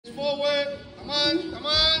forward. Come on, come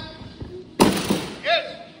on. Yes.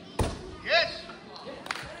 Yes.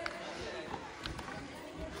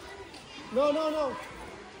 No, no, no.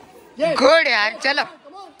 Yes. Good यार चलो.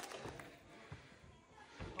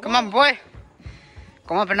 Come on boy.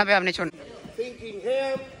 Come on Pranav आपने छोड़. Thinking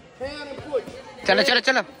hand and push. चलो चलो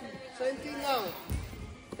चलो. Same thing now.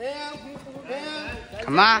 Hand.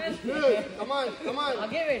 Come on. Good. Come on, come on.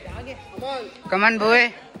 आगे wait, आगे. Come on. Come on boy.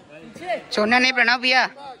 छोड़ना नहीं प्रणव भैया.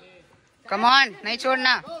 Come on, नहीं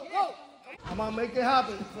छोड़ना. Go, go. Come on, make it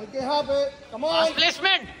happen. Make it happen. Come on. Pass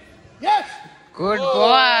placement. Yes. Good Oh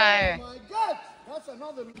boy. my God. That's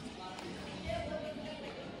another.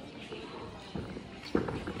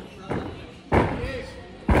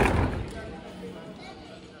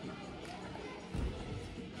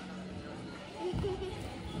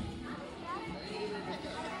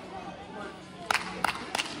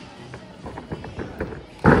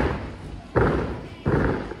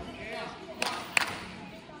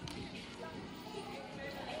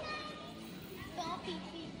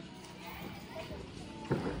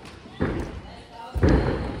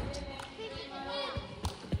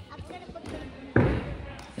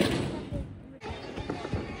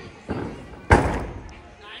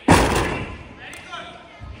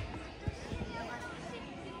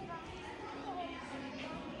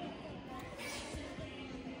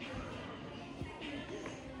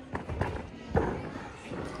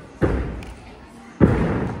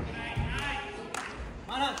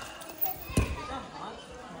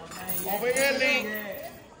 Open early.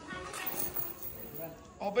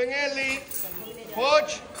 Open early.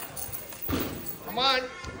 Push. Come on.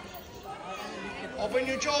 Open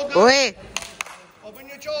your shoulder. Oi. Open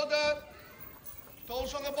your shoulder.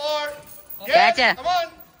 Toes on the bar. Yes. Gotcha. Come on.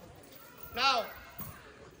 Now.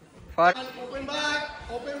 For Open back.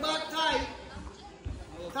 Open back tight.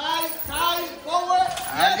 Tight, tight, forward.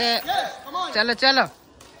 आगे. Yes, yes. Come on. चलो चलो.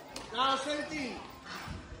 Now same thing.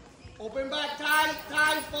 Open back tight,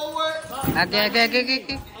 tight, forward. आगे आगे आगे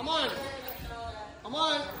आगे. Come on. Come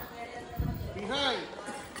on. Behind.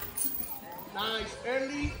 Nice.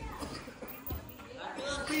 Early.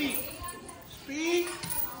 Speed. Speed.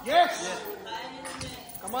 Yes.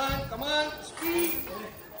 Come on. Come on. Speed.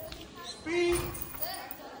 Speed.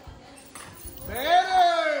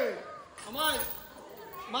 Better. Come on.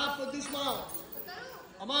 Mount for this mount.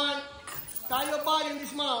 Come on. Tie your body in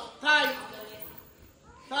this mount. Tight.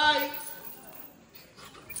 Tight.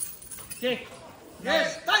 Okay.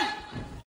 Yes. Tight.